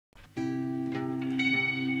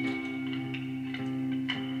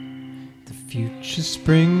future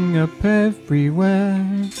spring up everywhere,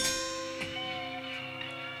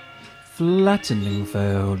 flattening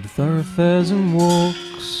veiled thoroughfares and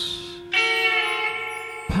walks,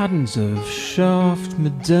 patterns of shaft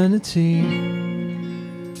modernity,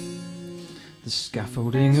 the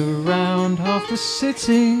scaffolding around half the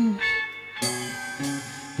city.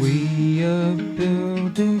 We are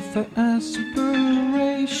building for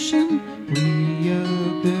aspiration, we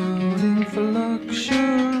are building for luxury.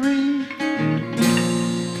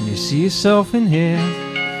 Can you see yourself in here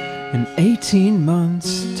in 18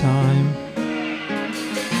 months' time?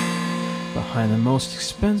 Behind the most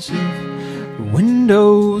expensive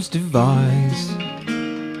windows devised,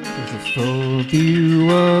 with a full view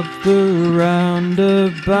of the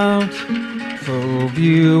roundabout, full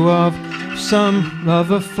view of some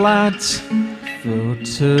other flats,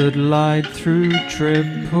 filtered light through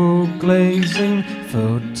triple glazing,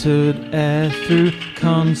 filtered air through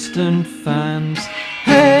constant fans.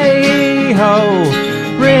 Hey ho,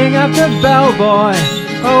 ring up the bell, boy,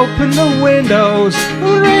 open the windows,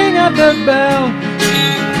 ring up the bell.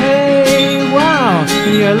 Hey, wow,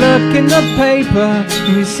 you look in the paper,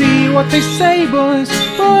 you see what they say, boys,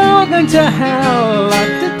 we're all going to hell.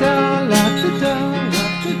 La-da-da, la-da-da,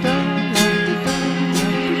 la-da-da.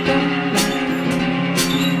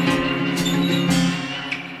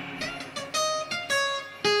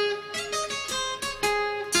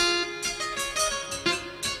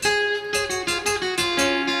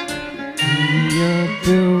 We are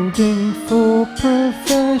building for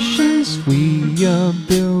professions, we are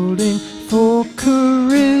building for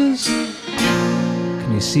careers.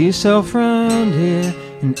 Can you see yourself round here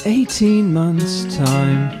in 18 months'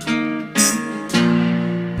 time?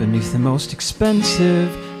 Beneath the most expensive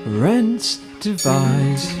rents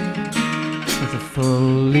devised, with a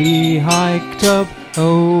fully hiked up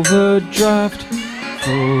overdraft,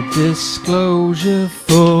 full disclosure,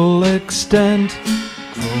 full extent,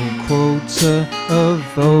 full quota of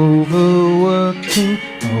overworking,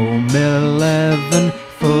 home 11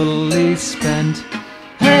 fully spent.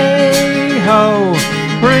 Hey ho,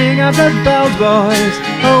 ring out the bells, boys,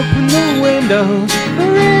 open the windows,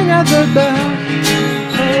 ring out the bell.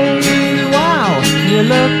 Hey wow, you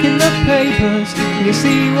look in the papers, you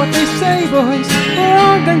see what they say, boys, we're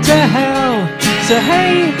all going to hell. So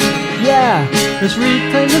hey, yeah, let's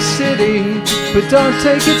reclaim the city, but don't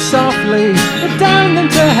take it softly, we're down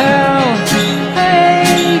into hell.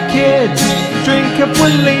 Hey kids, drink up,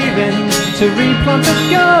 we're leaving to replant the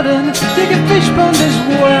garden, dig a fish pond as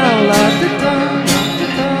well.